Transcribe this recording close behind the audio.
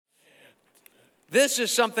This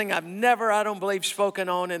is something I've never, I don't believe, spoken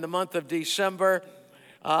on in the month of December.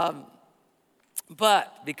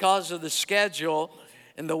 But because of the schedule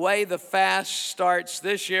and the way the fast starts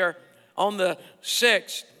this year on the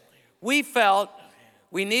 6th, we felt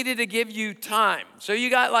we needed to give you time. So you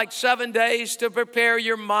got like 7 days to prepare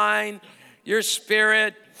your mind, your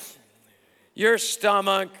spirit, your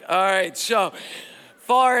stomach. All right, so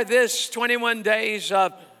for this 21 days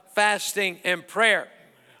of fasting and prayer,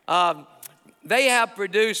 they have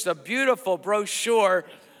produced a beautiful brochure.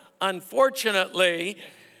 Unfortunately,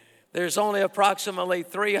 there's only approximately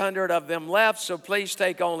 300 of them left, so please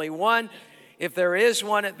take only one. If there is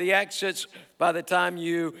one at the exits by the time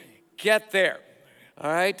you get there.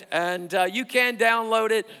 All right, and you can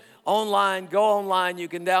download it online. Go online, you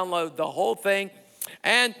can download the whole thing.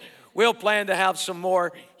 And we'll plan to have some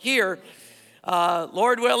more here,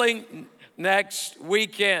 Lord willing, next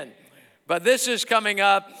weekend. But this is coming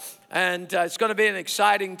up, and it's going to be an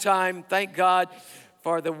exciting time. Thank God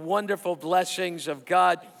for the wonderful blessings of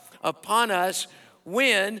God upon us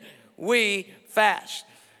when we fast.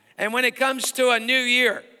 And when it comes to a new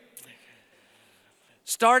year,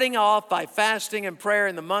 starting off by fasting and prayer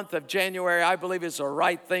in the month of January, I believe is the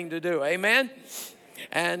right thing to do. Amen?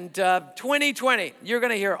 And 2020, you're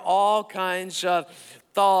going to hear all kinds of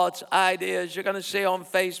thoughts, ideas. You're going to see on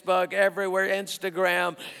Facebook, everywhere,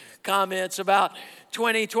 Instagram, comments about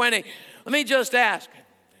 2020. Let me just ask,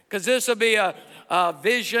 because this will be a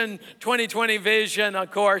vision, 2020 vision,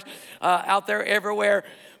 of course, out there everywhere.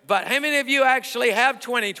 But how many of you actually have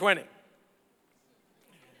 2020?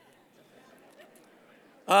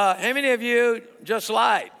 How many of you just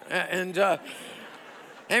lied? And how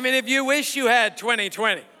many of you wish you had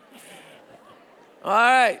 2020? All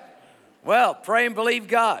right. Well, pray and believe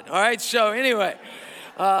God. All right. So anyway,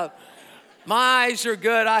 my eyes are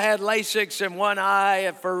good. I had LASIK in one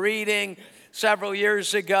eye for reading several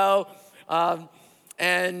years ago.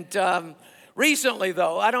 Recently,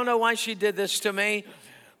 though, I don't know why she did this to me.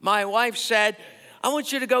 My wife said, I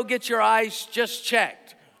want you to go get your eyes just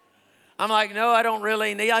checked. I'm like, no, I don't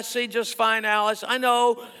really need. I see just fine, Alice. I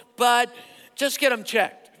know, but just get them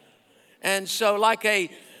checked. And so like a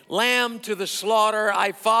lamb to the slaughter,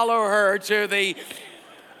 I follow her to the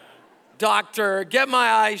doctor, get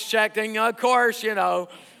my eyes checked. And of course, you know,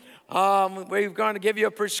 we're going to give you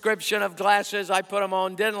a prescription of glasses. I put them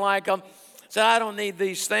on, didn't like them. Said, I don't need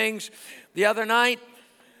these things. The other night,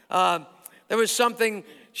 there was something,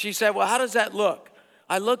 she said, well, how does that look?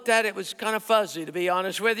 I looked at it, it was kind of fuzzy, to be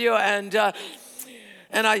honest with you.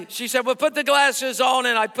 She said, well, put the glasses on,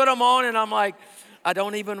 and I put them on, and I'm like, I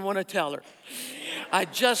don't even want to tell her. I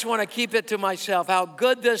just want to keep it to myself, how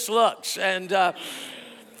good this looks.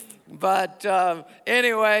 But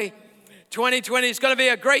anyway, 2020 is going to be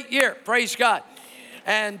a great year, praise God.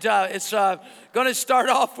 And it's going to start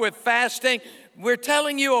off with fasting. We're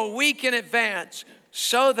telling you a week in advance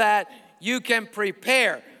so that you can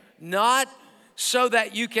prepare, not so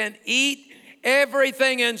that you can eat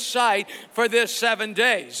everything in sight for this 7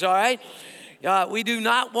 days, all right? We do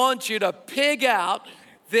not want you to pig out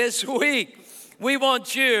this week. We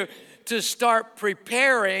want you to start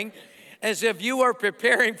preparing as if you were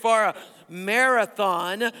preparing for a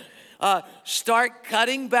marathon. Start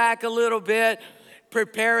cutting back a little bit,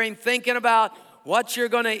 preparing, thinking about what you're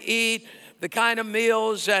going to eat, the kind of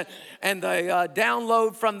meals, and the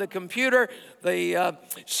download from the computer, the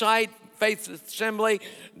site,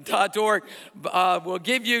 faithassembly.org will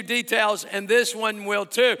give you details, and this one will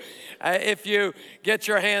too, if you get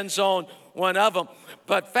your hands on one of them.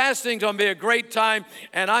 But fasting's going to be a great time,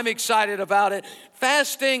 and I'm excited about it.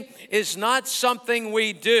 Fasting is not something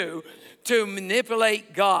we do to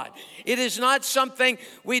manipulate God. It is not something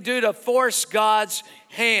we do to force God's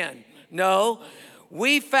hand. No,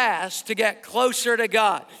 we fast to get closer to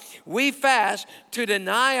God. We fast to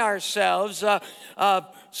deny ourselves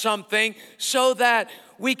something so that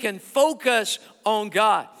we can focus on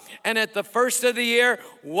God. And at the first of the year,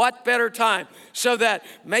 what better time? So that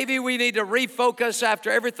maybe we need to refocus after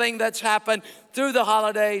everything that's happened through the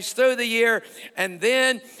holidays, through the year, and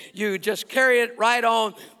then you just carry it right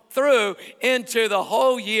on through into the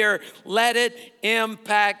whole year. Let it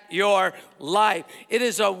impact your life. It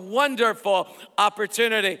is a wonderful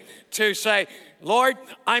opportunity to say, Lord,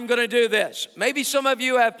 I'm going to do this. Maybe some of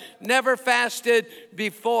you have never fasted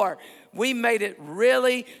before. We made it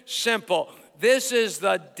really simple. This is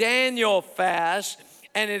the Daniel fast,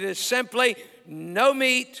 and it is simply no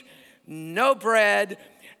meat, no bread,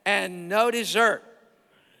 and no dessert.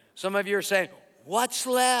 Some of you are saying, what's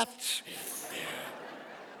left?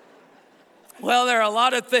 Well, there are a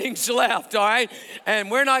lot of things left, all right?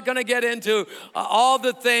 And we're not going to get into all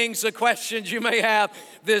the things, the questions you may have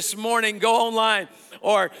this morning. Go online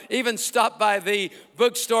or even stop by the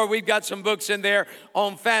bookstore. We've got some books in there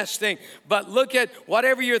on fasting. But look at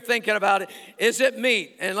whatever you're thinking about it. Is it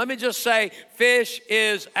meat? And let me just say, fish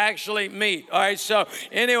is actually meat. All right, so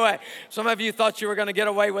anyway, some of you thought you were going to get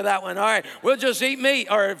away with that one. All right, we'll just eat meat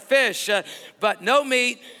or fish, but no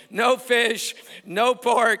meat, no fish, no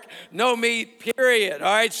pork, no meat, period.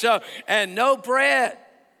 All right, so, and no bread.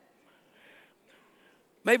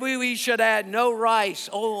 Maybe we should add no rice.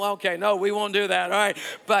 Oh, okay, no, we won't do that, all right?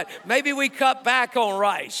 But maybe we cut back on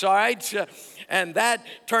rice, all right? And that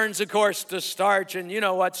turns, of course, to starch, and you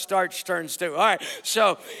know what starch turns to. All right,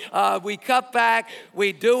 so we cut back,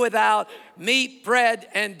 we do without meat, bread,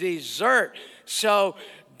 and dessert. So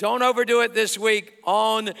don't overdo it this week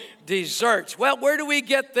on desserts. Well, where do we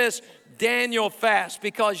get this Daniel fast?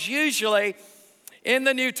 Because usually in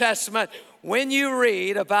the New Testament, when you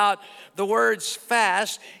read about the words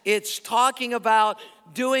fast, it's talking about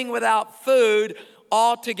doing without food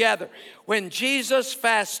altogether. When Jesus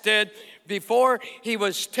fasted before he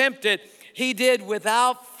was tempted, he did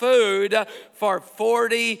without food for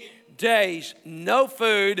 40 days. No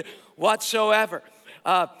food whatsoever.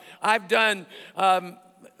 I've done,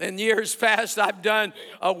 in years past, I've done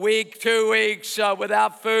a week, 2 weeks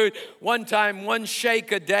without food. One time, one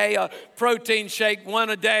shake a day, a protein shake, one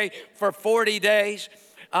a day for 40 days.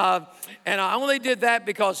 And I only did that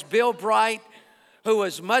because Bill Bright, who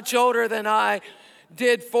was much older than I,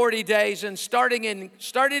 did 40 days and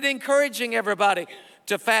started encouraging everybody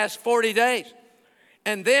to fast 40 days.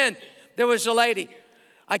 And then there was a lady.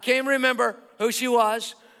 I can't remember who she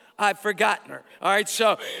was. I've forgotten her. All right,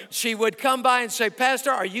 so she would come by and say,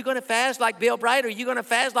 Pastor, are you going to fast like Bill Bright? Are you going to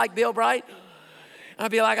fast like Bill Bright?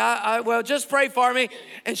 I'd be like, well, just pray for me.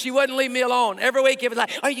 And she wouldn't leave me alone. Every week it was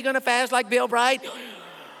like, are you going to fast like Bill Bright?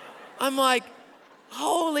 I'm like,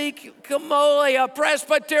 holy camoly, a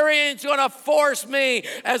Presbyterian's going to force me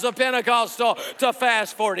as a Pentecostal to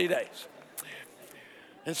fast 40 days.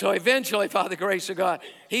 And so eventually, by the grace of God,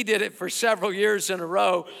 he did it for several years in a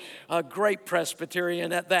row. A great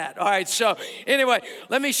Presbyterian at that. All right, so anyway,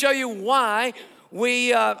 let me show you why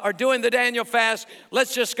we are doing the Daniel fast.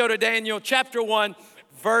 Let's just go to Daniel chapter 1,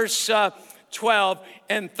 verse 12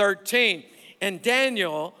 and 13. And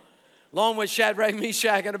Daniel, along with Shadrach,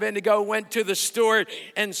 Meshach, and Abednego, went to the steward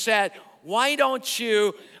and said, why don't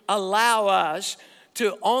you allow us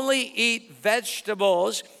to only eat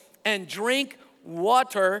vegetables and drink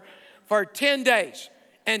water for 10 days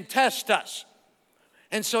and test us?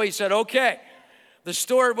 And so he said, okay. The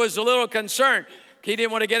steward was a little concerned. He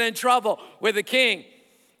didn't want to get in trouble with the king.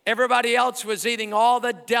 Everybody else was eating all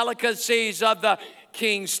the delicacies of the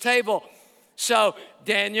king's table. So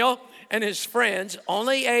Daniel and his friends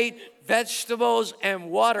only ate vegetables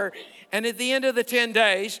and water. And at the end of the 10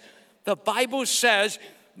 days, the Bible says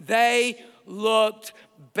they looked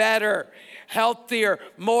better, healthier,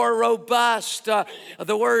 more robust.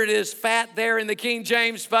 The word is fat there in the King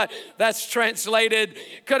James, but that's translated,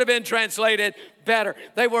 could have been translated better.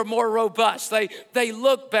 They were more robust. They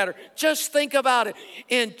look better. Just think about it.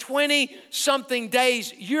 In 20-something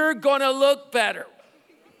days, you're going to look better.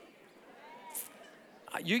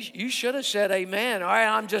 You should have said amen. All right,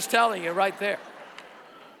 I'm just telling you right there.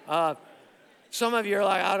 Some of you are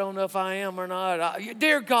like, I don't know if I am or not.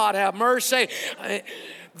 Dear God, have mercy.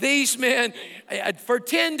 These men for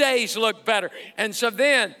 10 days looked better. And so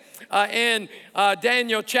then in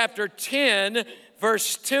Daniel chapter 10,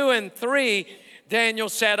 verse 2 and 3, Daniel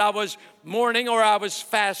said, I was mourning or I was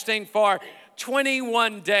fasting for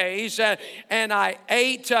 21 days and I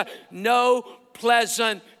ate no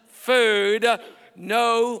pleasant food,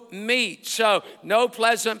 no meat. So no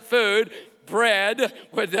pleasant food, bread,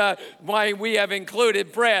 with why we have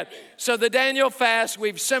included bread. So the Daniel fast,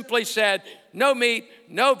 we've simply said, no meat,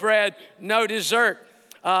 no bread, no dessert.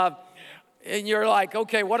 And you're like,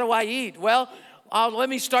 okay, what do I eat? Well, let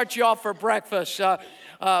me start you off for breakfast.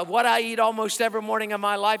 What I eat almost every morning in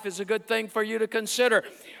my life is a good thing for you to consider.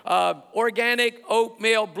 Organic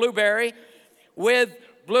oatmeal blueberry with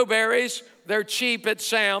blueberries. They're cheap at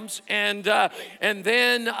Sam's. And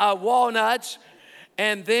then walnuts.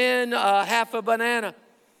 And then half a banana.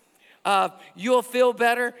 You'll feel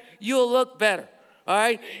better. You'll look better. All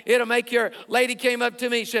right? It'll make your lady came up to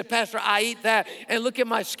me and said, Pastor, I eat that. And look at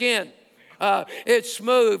my skin. It's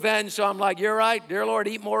smooth. And so I'm like, you're right. Dear Lord,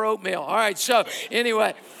 eat more oatmeal. All right. So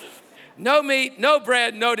anyway, no meat, no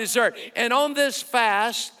bread, no dessert. And on this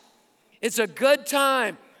fast, it's a good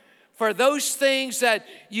time for those things that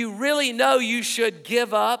you really know you should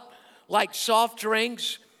give up, like soft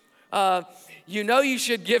drinks. you know you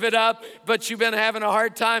should give it up, but you've been having a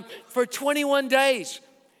hard time for 21 days.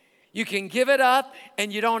 You can give it up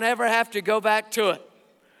and you don't ever have to go back to it.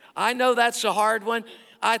 I know that's a hard one.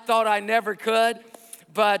 I thought I never could,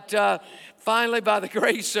 but finally, by the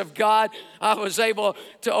grace of God, I was able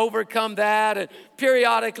to overcome that. And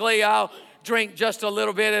periodically, I'll drink just a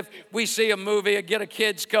little bit. If we see a movie, I get a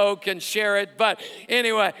kid's Coke and share it. But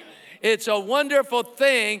anyway, it's a wonderful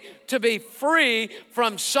thing to be free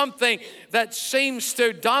from something that seems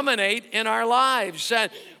to dominate in our lives.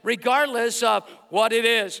 And regardless of what it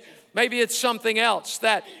is, maybe it's something else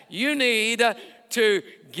that you need to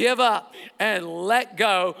give up and let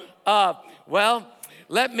go of. Well,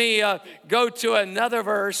 let me go to another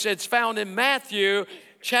verse. It's found in Matthew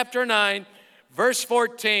chapter 9, verse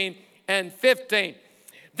 14 and 15.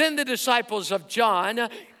 Then the disciples of John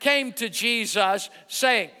came to Jesus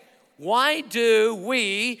saying, why do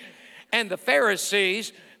we and the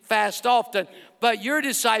Pharisees fast often, but your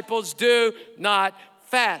disciples do not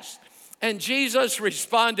fast? And Jesus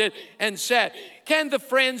responded and said, can the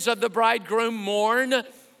friends of the bridegroom mourn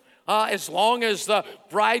as long as the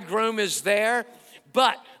bridegroom is there?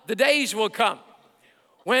 But the days will come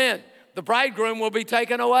when the bridegroom will be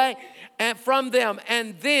taken away and from them,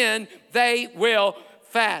 and then they will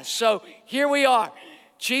fast. So here we are.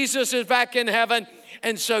 Jesus is back in heaven,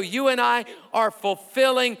 and so you and I are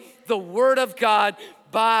fulfilling the word of God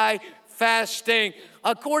by fasting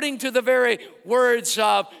according to the very words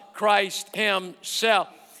of Christ himself.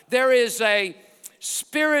 There is a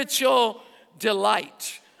spiritual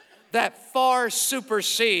delight that far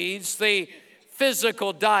supersedes the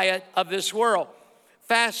physical diet of this world.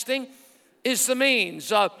 Fasting is the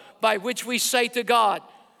means by which we say to God,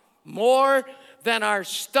 more than our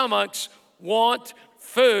stomachs want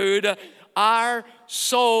food, our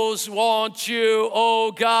souls want you,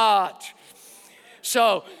 oh God.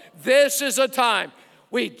 So this is a time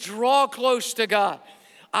we draw close to God.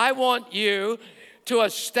 I want you to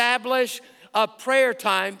establish a prayer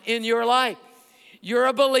time in your life. You're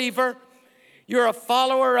a believer. You're a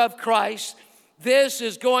follower of Christ. This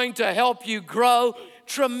is going to help you grow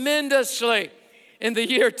tremendously in the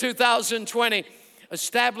year 2020.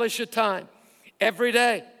 Establish a time every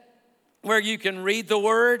day where you can read the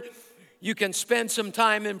Word. You can spend some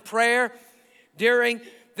time in prayer. During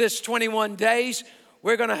this 21 days,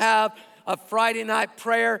 we're going to have a Friday night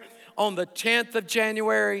prayer on the 10th of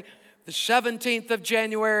January, the 17th of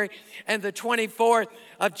January, and the 24th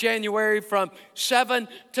of January from 7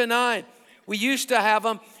 to 9. We used to have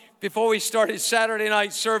them before we started Saturday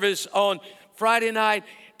night service on Friday night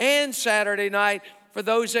and Saturday night. For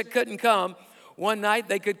those that couldn't come one night,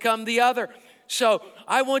 they could come the other. So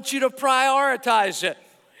I want you to prioritize it.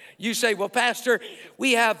 You say, well, Pastor,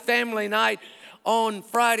 we have family night on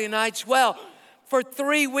Friday nights. Well, for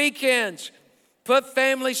 3 weekends, put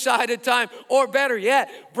family side of time, or better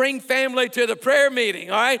yet, bring family to the prayer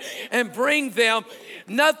meeting, all right? And bring them.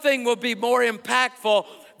 Nothing will be more impactful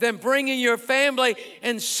than bringing your family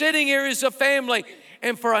and sitting here as a family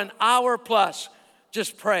and for an hour plus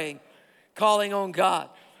just praying, calling on God,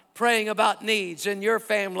 praying about needs in your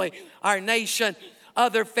family, our nation,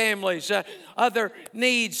 other families, other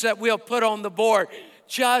needs that we'll put on the board.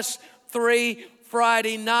 Just 3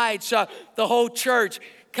 Friday nights, the whole church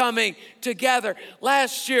coming together.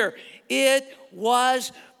 Last year, it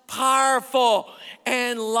was powerful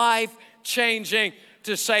and life-changing,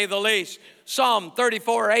 to say the least. Psalm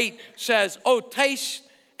 34:8 says, oh, taste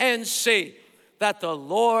and see that the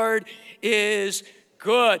Lord is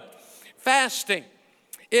good. Fasting,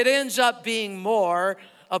 it ends up being more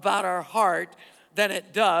about our heart than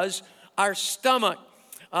it does our stomach.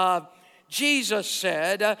 Jesus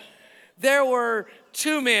said there were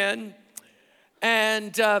 2 men,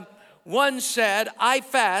 and one said, I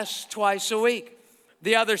fast twice a week.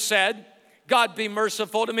 The other said, God be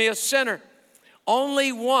merciful to me, a sinner.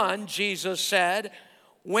 Only one, Jesus said,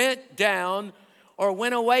 went down or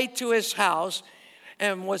went away to his house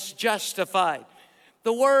and was justified.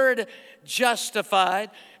 The word justified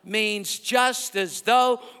means just as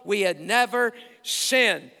though we had never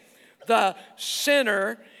sinned. The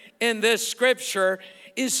sinner in this scripture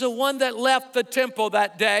is the one that left the temple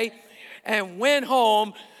that day and went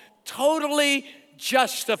home totally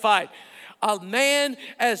justified. A man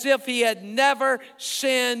as if he had never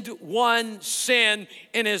sinned one sin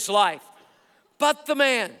in his life. But the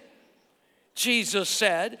man, Jesus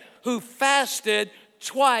said, who fasted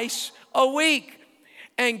twice a week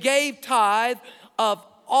and gave tithe of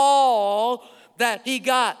all that he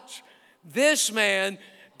got. This man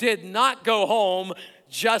did not go home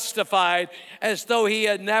justified as though he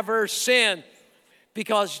had never sinned,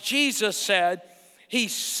 because Jesus said He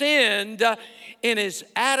sinned in his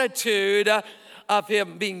attitude of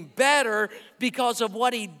him being better because of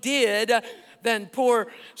what he did than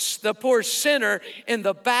the poor sinner in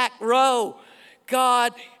the back row.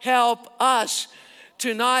 God help us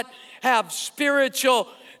to not have spiritual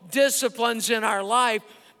disciplines in our life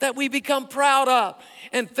that we become proud of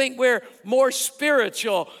and think we're more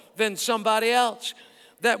spiritual than somebody else,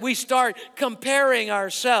 that we start comparing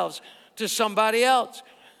ourselves to somebody else.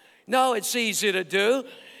 No, it's easy to do.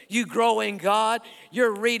 You grow in God,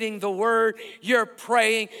 you're reading the Word, you're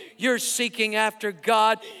praying, you're seeking after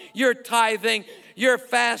God, you're tithing, you're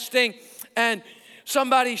fasting, and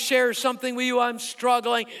somebody shares something with you, I'm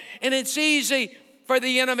struggling, and it's easy for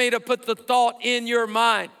the enemy to put the thought in your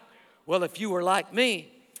mind, well, if you were like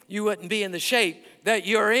me, you wouldn't be in the shape that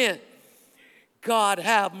you're in. God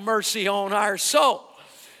have mercy on our soul.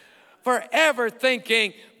 Forever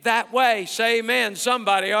thinking that way. Say amen,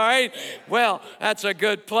 somebody, all right? Well, that's a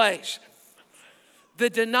good place. The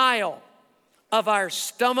denial of our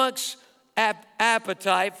stomach's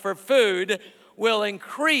appetite for food will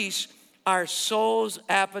increase our soul's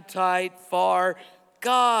appetite for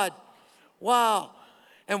God. Wow.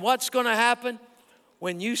 And what's going to happen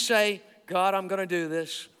when you say, God, I'm going to do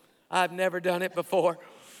this. I've never done it before.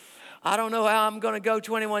 I don't know how I'm going to go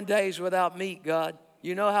 21 days without meat, God.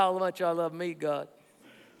 You know how much I love meat, God.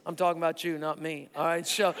 I'm talking about you, not me. All right,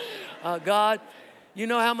 so God, you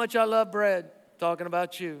know how much I love bread. Talking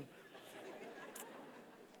about you.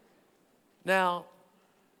 Now,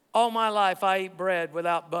 all my life I eat bread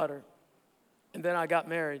without butter. And then I got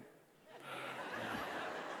married.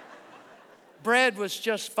 Bread was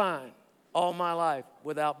just fine all my life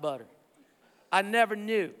without butter. I never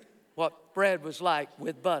knew what bread was like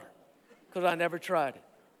with butter because I never tried it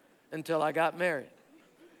until I got married.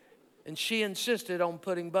 And she insisted on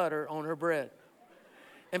putting butter on her bread.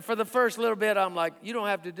 And for the first little bit, I'm like, you don't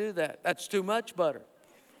have to do that. That's too much butter.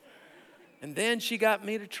 And then she got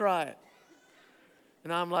me to try it.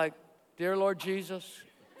 And I'm like, dear Lord Jesus,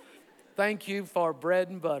 thank you for bread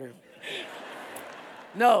and butter.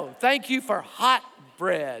 No, thank you for hot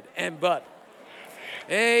bread and butter.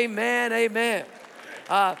 Amen, amen.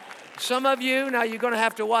 Some of you, now you're going to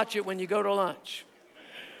have to watch it when you go to lunch.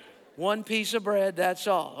 One piece of bread, that's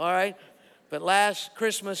all right? But last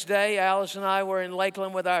Christmas Day, Alice and I were in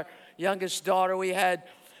Lakeland with our youngest daughter.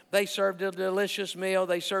 They served a delicious meal.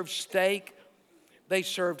 They served steak. They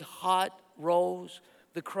served hot rolls.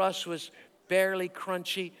 The crust was barely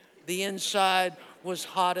crunchy. The inside was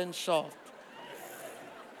hot and soft.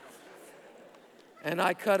 And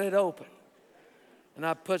I cut it open. And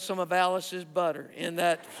I put some of Alice's butter in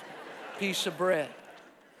that piece of bread.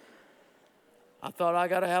 I thought I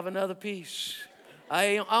got to have another piece.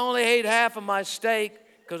 I only ate half of my steak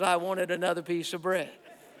because I wanted another piece of bread.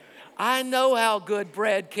 I know how good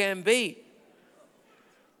bread can be.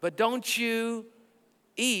 But don't you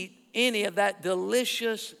eat any of that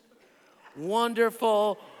delicious,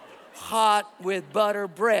 wonderful, hot with butter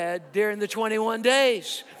bread during the 21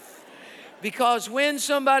 days. Because when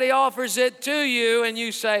somebody offers it to you and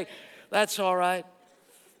you say, that's all right,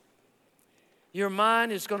 your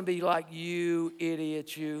mind is going to be like, you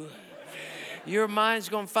idiot, you. Your mind's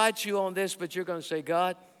going to fight you on this, but you're going to say,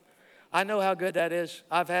 God, I know how good that is.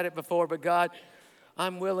 I've had it before, but God,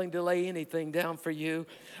 I'm willing to lay anything down for you.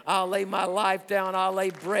 I'll lay my life down. I'll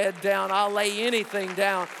lay bread down. I'll lay anything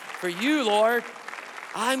down for you, Lord.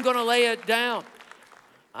 I'm going to lay it down.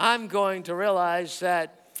 I'm going to realize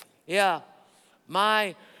that,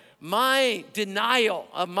 my denial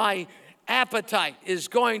of my appetite is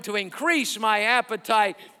going to increase my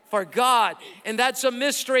appetite for God. And that's a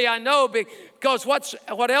mystery, I know, because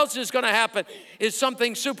what else is going to happen is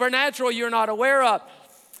something supernatural you're not aware of.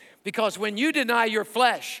 Because when you deny your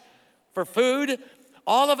flesh for food,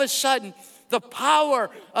 all of a sudden, the power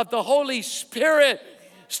of the Holy Spirit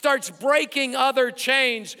starts breaking other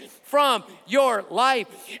chains from your life.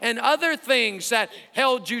 And other things that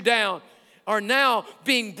held you down are now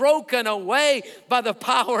being broken away by the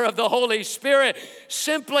power of the Holy Spirit,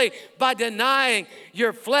 simply by denying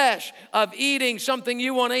your flesh of eating something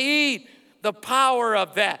you want to eat. The power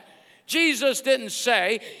of that. Jesus didn't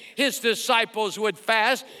say his disciples would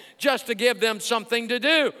fast just to give them something to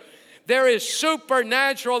do. There is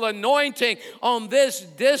supernatural anointing on this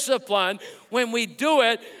discipline when we do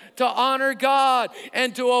it to honor God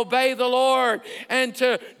and to obey the Lord and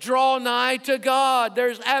to draw nigh to God.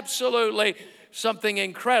 There's absolutely something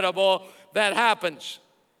incredible that happens.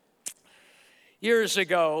 Years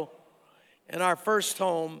ago, in our first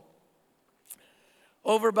home,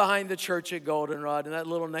 over behind the church at Goldenrod, in that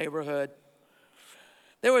little neighborhood,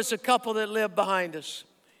 there was a couple that lived behind us.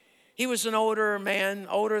 he was an older man,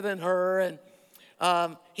 older than her,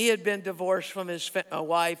 and he had been divorced from his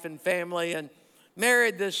wife and family and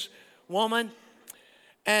married this woman.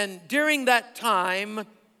 And during that time,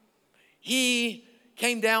 he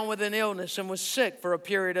came down with an illness and was sick for a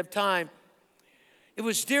period of time. It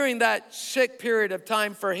was during that sick period of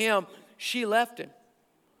time for him, she left him.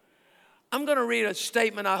 I'm going to read a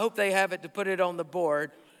statement. I hope they have it to put it on the board.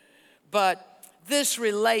 But this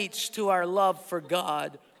relates to our love for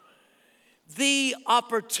God. The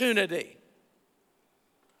opportunity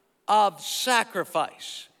of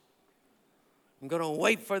sacrifice. I'm going to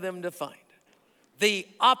wait for them to find it. The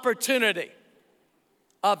opportunity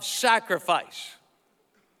of sacrifice.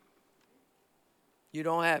 You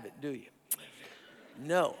don't have it, do you?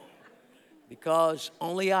 No, because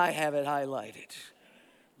only I have it highlighted.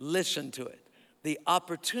 Listen to it. The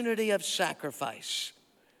opportunity of sacrifice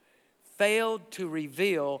failed to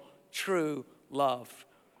reveal true love.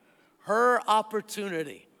 Her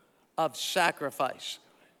opportunity of sacrifice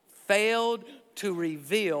failed to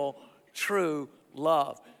reveal true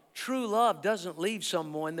love. True love doesn't leave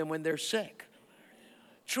someone when they're sick.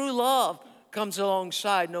 True love comes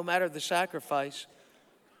alongside no matter the sacrifice.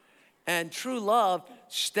 And true love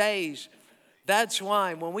stays. That's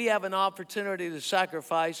why when we have an opportunity to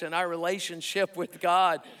sacrifice in our relationship with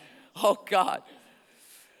God, oh God,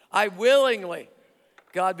 I willingly,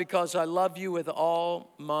 God, because I love you with all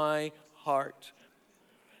my heart.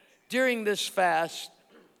 During this fast,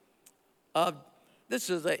 this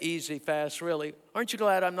is an easy fast, really. Aren't you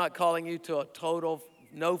glad I'm not calling you to a total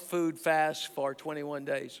no food fast for 21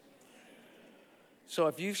 days? So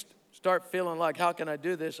if you start feeling like, how can I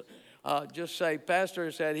do this? Just say,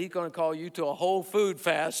 Pastor said he's going to call you to a whole food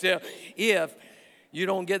fast if you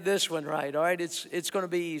don't get this one right, all right? It's going to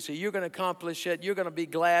be easy. You're going to accomplish it. You're going to be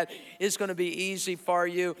glad. It's going to be easy for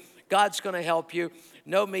you. God's going to help you.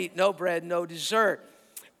 No meat, no bread, no dessert.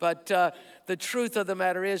 But the truth of the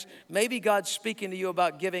matter is, maybe God's speaking to you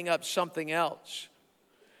about giving up something else.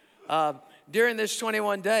 During this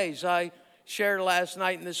 21 days, I shared last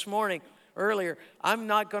night and this morning, earlier, I'm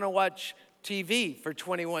not going to watch TV for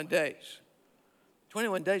 21 days.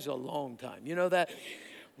 21 days is a long time. You know that?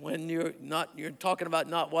 When you're talking about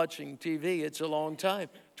not watching TV, it's a long time.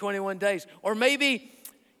 21 days. Or maybe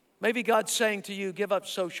God's saying to you, give up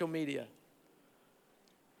social media.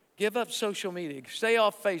 Give up social media. Stay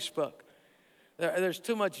off Facebook. There's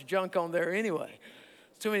too much junk on there anyway.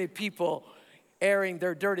 Too many people airing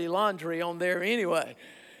their dirty laundry on there anyway.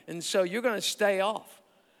 And so you're going to stay off.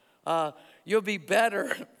 You'll be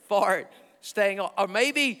better for it staying off. Or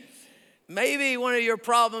maybe one of your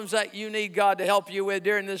problems that you need God to help you with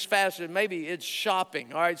during this fast, maybe it's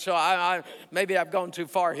shopping. All right, so maybe I've gone too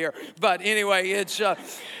far here. But anyway, it's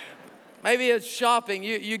maybe it's shopping.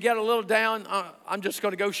 You get a little down. I'm just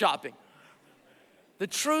going to go shopping. The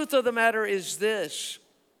truth of the matter is this.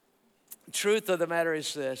 The truth of the matter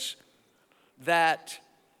is this, that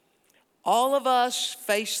all of us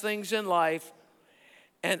face things in life,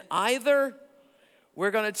 and either we're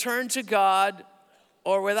going to turn to God,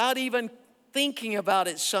 or without even thinking about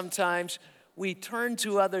it sometimes, we turn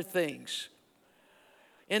to other things.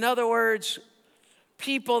 In other words,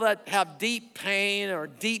 people that have deep pain or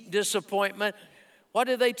deep disappointment, what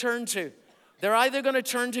do they turn to? They're either going to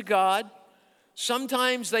turn to God,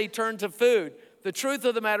 sometimes they turn to food. The truth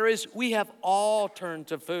of the matter is, we have all turned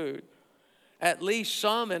to food, at least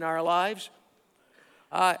some in our lives.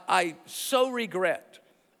 I so regret,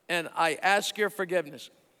 and I ask your forgiveness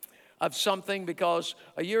of something, because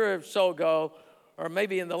a year or so ago, or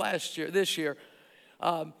maybe in the last year, this year,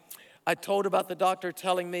 I told about the doctor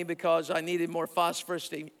telling me because I needed more phosphorus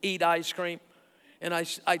to eat ice cream. And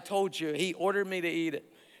I told you, he ordered me to eat it.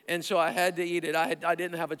 And so I had to eat it. I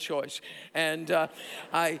didn't have a choice. And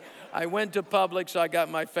I went to Publix. I got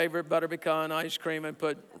my favorite butter pecan ice cream and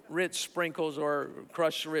put Ritz sprinkles or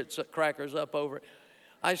crushed Ritz crackers up over it.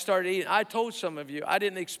 I started eating. I told some of you, I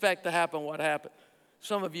didn't expect to happen what happened.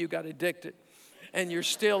 Some of you got addicted, and you're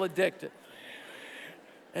still addicted.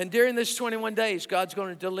 And during this 21 days, God's going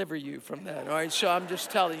to deliver you from that, all right? So I'm just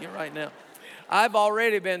telling you right now. I've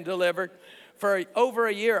already been delivered. For over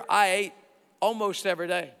a year, I ate almost every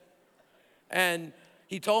day. And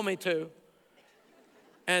he told me to.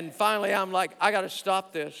 And finally, I'm like, I got to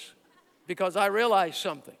stop this, because I realized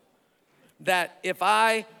something. That if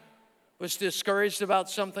I was discouraged about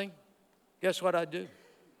something, guess what I'd do?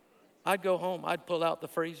 I'd go home. I'd pull out the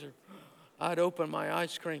freezer. I'd open my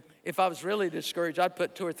ice cream. If I was really discouraged, I'd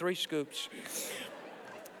put 2 or 3 scoops.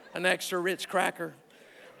 An extra Ritz cracker.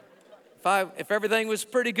 If everything was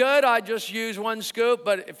pretty good, I'd just use 1 scoop.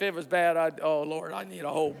 But if it was bad, oh, Lord, I need a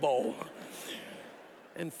whole bowl.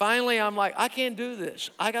 And finally, I'm like, I can't do this.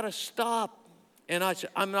 I got to stop. And I said,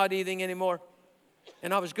 I'm not eating anymore.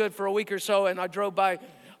 And I was good for a week or so, and I drove by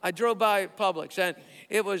Publix, and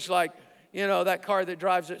it was like, you know, that car that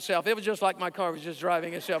drives itself. It was just like my car was just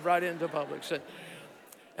driving itself right into Publix.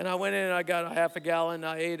 And I went in and I got a half a gallon,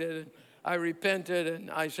 I ate it, and I repented, and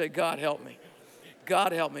I said, God help me.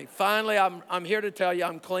 God help me. Finally, I'm here to tell you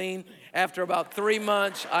I'm clean. After about 3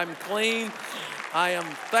 months, I'm clean.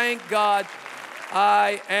 Thank God,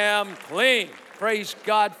 I am clean. Praise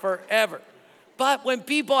God forever. But when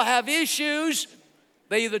people have issues,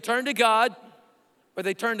 they either turn to God or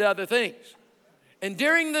they turn to other things. And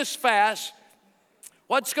during this fast,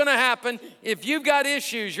 what's going to happen if you've got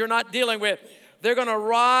issues you're not dealing with? They're going to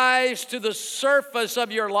rise to the surface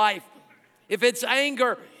of your life. If it's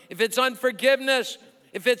anger, if it's unforgiveness,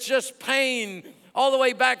 if it's just pain all the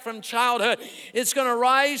way back from childhood, it's going to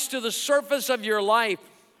rise to the surface of your life.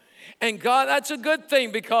 And God, that's a good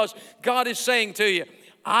thing, because God is saying to you,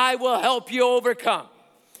 I will help you overcome.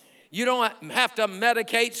 You don't have to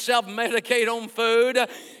self-medicate on food.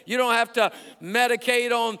 You don't have to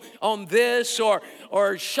medicate on this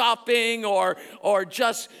or shopping or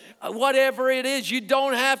just whatever it is. You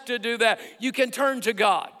don't have to do that. You can turn to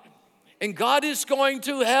God. And God is going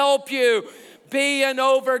to help you be an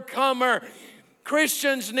overcomer.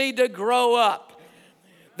 Christians need to grow up.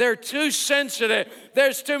 They're too sensitive.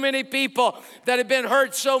 There's too many people that have been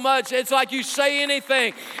hurt so much. It's like you say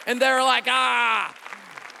anything and they're like,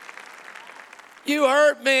 you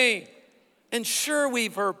hurt me. And sure,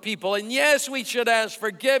 we've hurt people. And yes, we should ask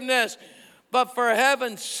forgiveness. But for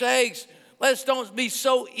heaven's sakes, let's don't be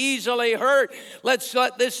so easily hurt. Let's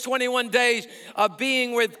let this 21 days of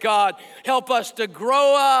being with God help us to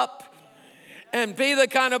grow up and be the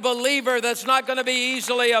kind of believer that's not going to be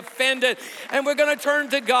easily offended. And we're going to turn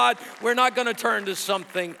to God. We're not going to turn to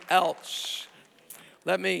something else.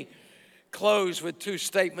 Let me close with 2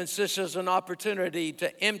 statements. This is an opportunity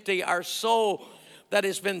to empty our soul that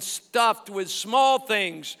has been stuffed with small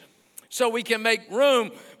things so we can make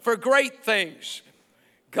room for great things.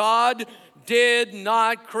 God did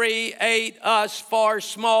not create us for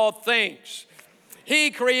small things. He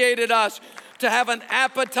created us to have an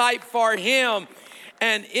appetite for Him,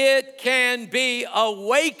 and it can be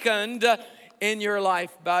awakened in your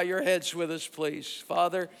life. Bow your heads with us, please.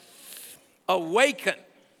 Father, awaken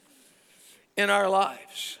in our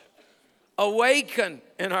lives. Awaken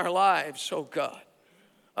in our lives, oh God,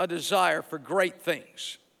 a desire for great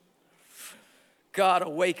things. God,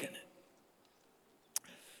 awaken it.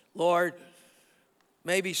 Lord,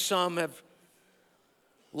 maybe some have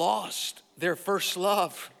lost their first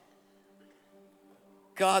love.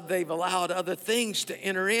 God, they've allowed other things to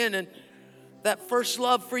enter in, and that first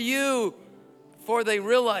love for you, before they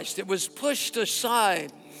realized it, was pushed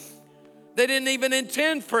aside. They didn't even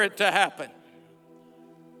intend for it to happen.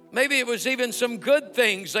 Maybe it was even some good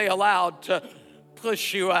things they allowed to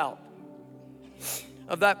push you out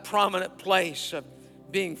of that prominent place of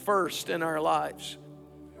being first in our lives.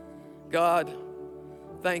 God,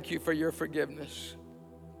 thank you for your forgiveness.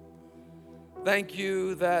 Thank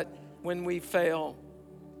you that when we fail,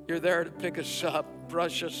 you're there to pick us up,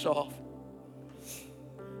 brush us off.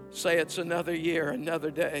 Say it's another year,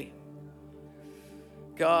 another day.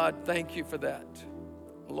 God, thank you for that.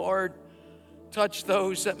 Lord, touch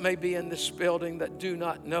those that may be in this building that do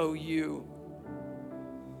not know you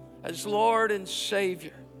as Lord and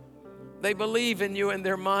Savior. They believe in you in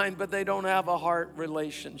their mind, but they don't have a heart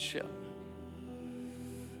relationship.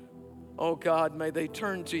 Oh God, may they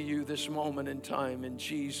turn to you this moment in time in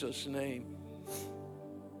Jesus' name.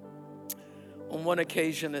 On one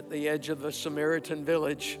occasion at the edge of a Samaritan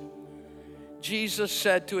village, Jesus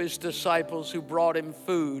said to his disciples who brought him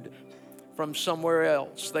food from somewhere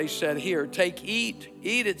else, they said, here, eat.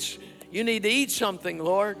 You need to eat something,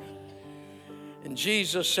 Lord. And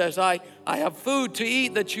Jesus says, I have food to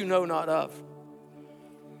eat that you know not of.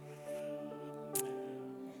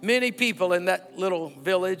 Many people in that little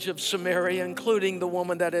village of Samaria, including the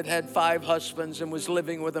woman that had had 5 husbands and was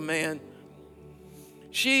living with a man,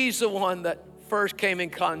 she's the one that first came in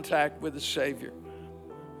contact with the Savior.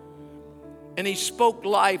 And he spoke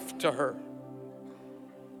life to her.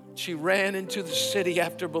 She ran into the city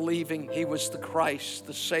after believing he was the Christ,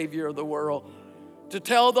 the Savior of the world, to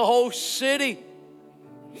tell the whole city.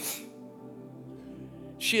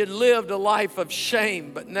 She had lived a life of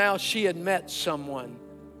shame, but now she had met someone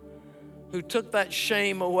who took that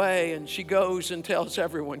shame away, and she goes and tells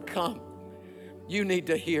everyone, come, you need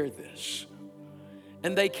to hear this.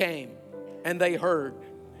 And they came and they heard.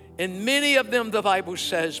 And many of them, the Bible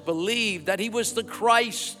says, believed that he was the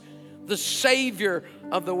Christ, the Savior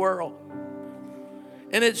of the world.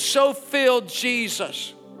 And it so filled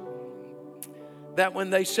Jesus that when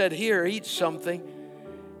they said, here, eat something,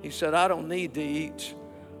 he said, I don't need to eat.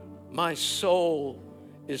 My soul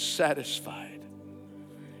is satisfied.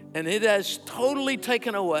 And it has totally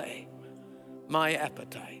taken away my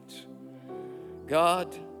appetite.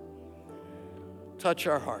 God, touch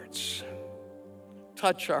our hearts.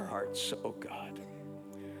 Touch our hearts, oh God.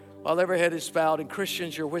 While every head is bowed, and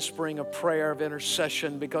Christians, you're whispering a prayer of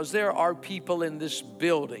intercession, because there are people in this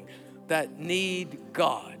building that need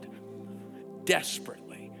God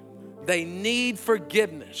desperately. They need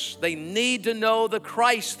forgiveness. They need to know the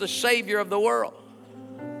Christ, the Savior of the world.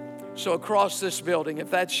 So across this building,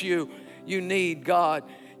 if that's you, you need God.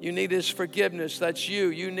 You need His forgiveness. That's you.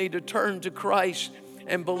 You need to turn to Christ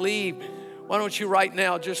and believe. Why don't you right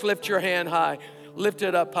now just lift your hand high. Lift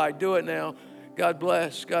it up high. Do it now. God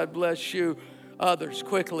bless. God bless you. Others,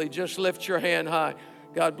 quickly, just lift your hand high.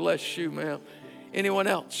 God bless you, ma'am. Anyone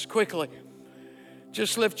else? Quickly.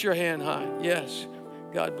 Just lift your hand high. Yes.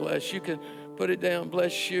 God bless. You can put it down.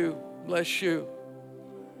 Bless you. Bless you.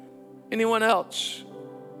 Anyone else?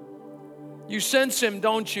 You sense Him,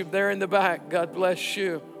 don't you? There in the back. God bless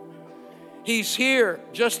you. He's here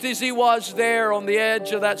just as He was there on the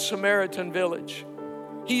edge of that Samaritan village.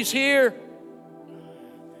 He's here.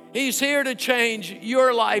 He's here to change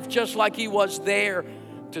your life just like He was there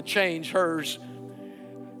to change hers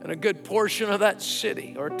and a good portion of that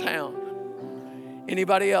city or town.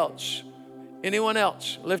 Anybody else? Anyone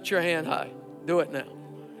else? Lift your hand high. Do it now.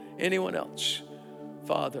 Anyone else?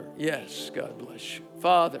 Father, yes, God bless you.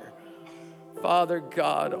 Father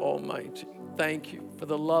God Almighty, thank you for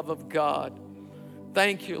the love of God.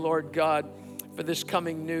 Thank you, Lord God, for this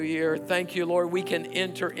coming new year. Thank you, Lord, we can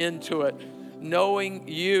enter into it knowing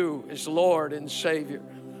you as Lord and Savior.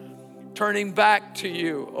 Turning back to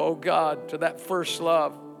you, oh God, to that first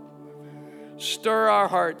love. Stir our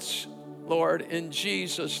hearts, Lord, in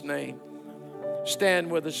Jesus' name.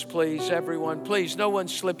 Stand with us, please, everyone. Please, no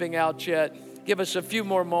one's slipping out yet. Give us a few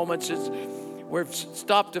more moments. We've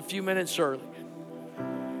stopped a few minutes early.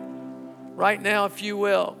 Right now, if you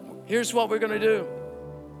will, here's what we're going to do.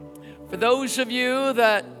 For those of you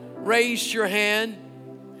that raised your hand,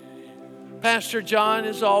 Pastor John,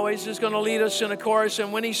 as always, is going to lead us in a chorus.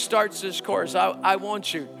 And when he starts this chorus, I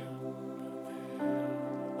want you.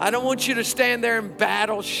 I don't want you to stand there and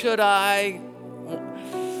battle, should I?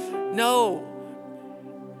 No.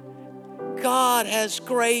 God has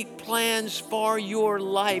great plans for your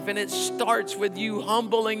life, and it starts with you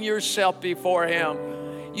humbling yourself before Him.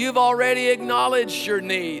 You've already acknowledged your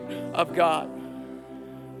need of God.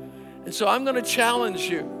 And so I'm going to challenge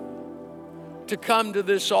you to come to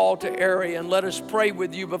this altar area and let us pray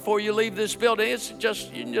with you before you leave this building. It's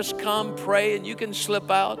just, you can just come, pray, and you can slip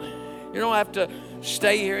out. You don't have to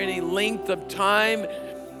stay here any length of time.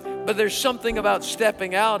 But there's something about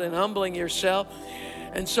stepping out and humbling yourself.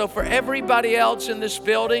 And so for everybody else in this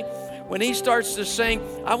building, when he starts to sing,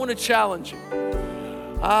 I want to challenge you.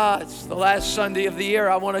 It's the last Sunday of the year.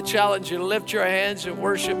 I want to challenge you to lift your hands and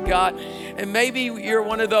worship God. And maybe you're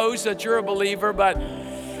one of those that you're a believer, but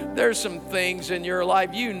there's some things in your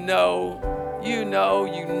life you need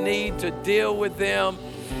to deal with them.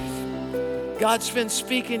 God's been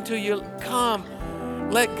speaking to you.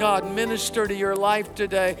 Come, let God minister to your life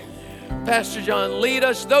today. Pastor John, lead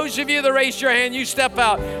us. Those of you that raised your hand, you step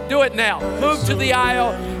out. Do it now. Move to the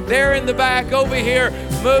aisle. There in the back, over here.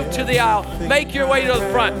 Move to the aisle. Make your way to the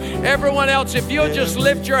front. Everyone else, if you'll just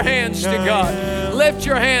lift your hands to God. Lift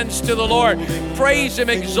your hands to the Lord. Praise Him.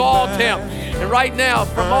 Exalt Him. And right now,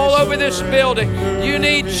 from all over this building, you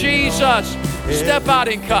need Jesus. Step out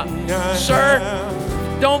and come. Sir,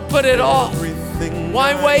 don't put it off.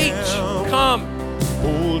 Why wait? Come.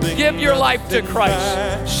 Give your life to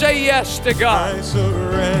Christ. Say yes to God.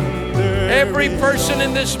 Every person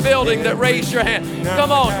in this building that raised your hand,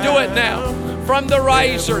 come on, do it now. From the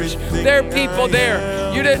risers, there are people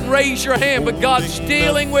there. You didn't raise your hand, but God's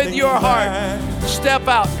dealing with your heart. Step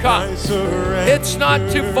out, come. It's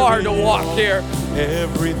not too far to walk here.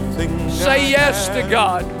 Say yes to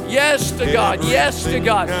God. Yes to God. Yes to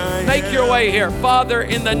God. Make your way here. Father,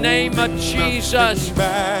 in the name of Jesus,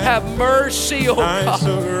 have mercy, oh God.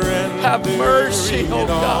 Have mercy, oh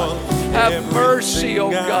God. Have mercy,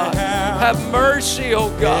 oh God. Have mercy, oh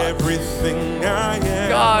God.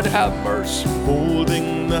 God, have mercy.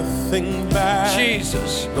 Holding nothing back.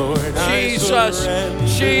 Jesus. Jesus.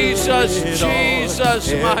 Jesus.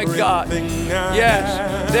 Jesus, my God.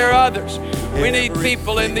 Yes, there are others. We need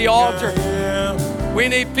people in the altar. We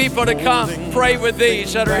need people to come pray with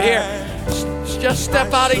these that are here. Just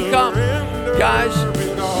step out and come. Guys,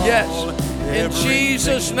 yes. In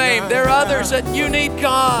Jesus' name. There are others that you need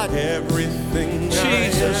God.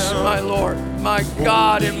 Jesus, my Lord, my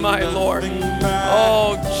God and my Lord.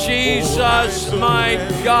 Oh, Jesus, my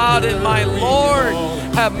God and my Lord.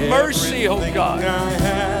 Have mercy, oh God.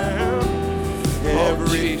 Oh,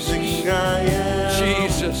 Jesus.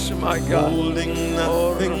 Jesus, my God. Oh,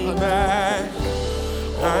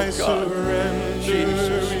 God.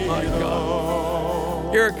 Jesus, my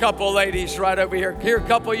God. Here are a couple ladies right over here. Here are a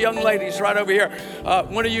couple young ladies right over here.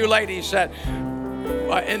 One of you ladies that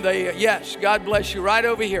yes, God bless you, right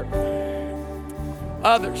over here.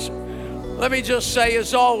 Others. Let me just say,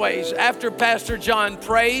 as always, after Pastor John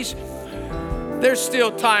prays, there's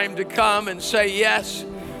still time to come and say yes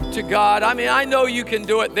to God. I mean, I know you can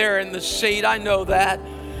do it there in the seat. I know that.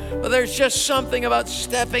 But there's just something about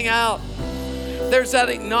stepping out. There's that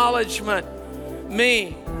acknowledgement.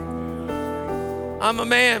 Me. I'm a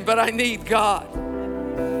man, but I need God.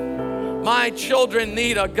 My children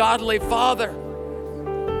need a godly father.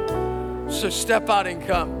 So step out and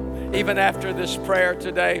come, even after this prayer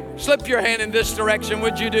today. Slip your hand in this direction.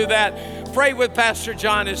 Would you do that? Pray with Pastor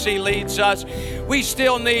John as he leads us. We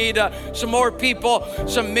still need some more people,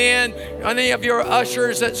 some men, any of your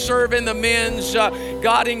ushers that serve in the men's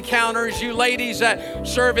God encounters, you ladies that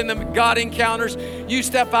serve in the God encounters, you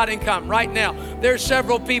step out and come right now. There's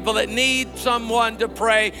several people that need someone to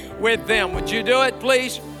pray with them. Would you do it,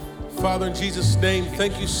 please? Father, in Jesus' name,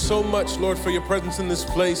 thank you so much, Lord, for your presence in this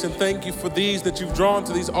place. And thank you for these that you've drawn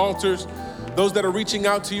to these altars, those that are reaching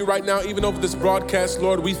out to you right now, even over this broadcast,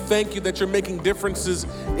 Lord. We thank you that you're making differences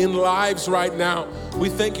in lives right now. We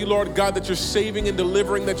thank you, Lord God, that you're saving and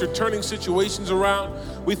delivering, that you're turning situations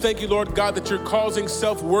around. We thank you, Lord God, that you're causing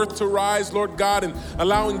self-worth to rise, Lord God, and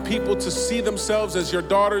allowing people to see themselves as your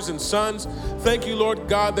daughters and sons. Thank you, Lord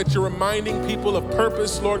God, that you're reminding people of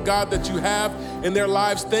purpose, Lord God, that you have in their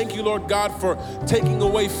lives. Thank you, Lord God, for taking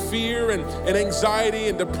away fear and anxiety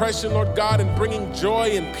and depression, Lord God, and bringing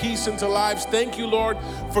joy and peace into lives. Thank you, Lord,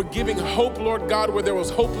 for giving hope, Lord God, where there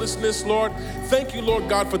was hopelessness, Lord. Thank you, Lord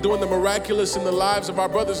God, for doing the miraculous in the lives of our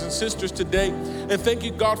brothers and sisters today. And thank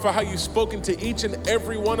you, God, for how you've spoken to each and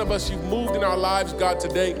every one of us. You've moved in our lives, God,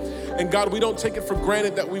 today. And God, we don't take it for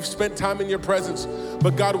granted that we've spent time in your presence.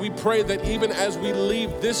 But God, we pray that even as we leave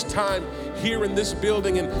this time here in this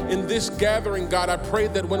building and in this gathering, God, I pray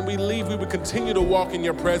that when we leave, we would continue to walk in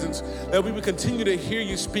your presence, that we would continue to hear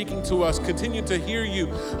you speaking to us, continue to hear you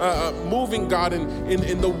moving, God,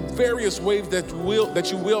 in the various ways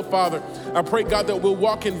that you will, Father. I pray, God, that we'll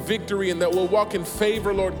walk in victory and that we'll walk in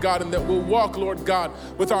favor, Lord God, and that we'll walk, Lord God,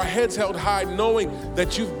 with our heads held high, knowing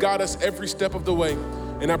that you've got us every step of the way.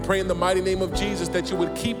 And I pray in the mighty name of Jesus that you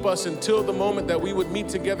would keep us until the moment that we would meet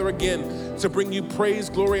together again to bring you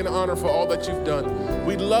praise, glory, and honor for all that you've done.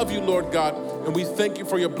 We love you, Lord God, and we thank you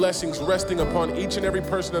for your blessings resting upon each and every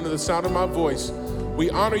person under the sound of my voice.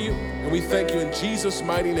 We honor you and we thank you in Jesus'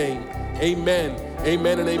 mighty name. Amen,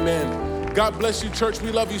 amen, and amen. God bless you, church.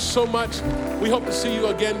 We love you so much. We hope to see you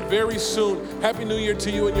again very soon. Happy New Year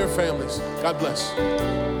to you and your families. God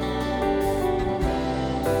bless.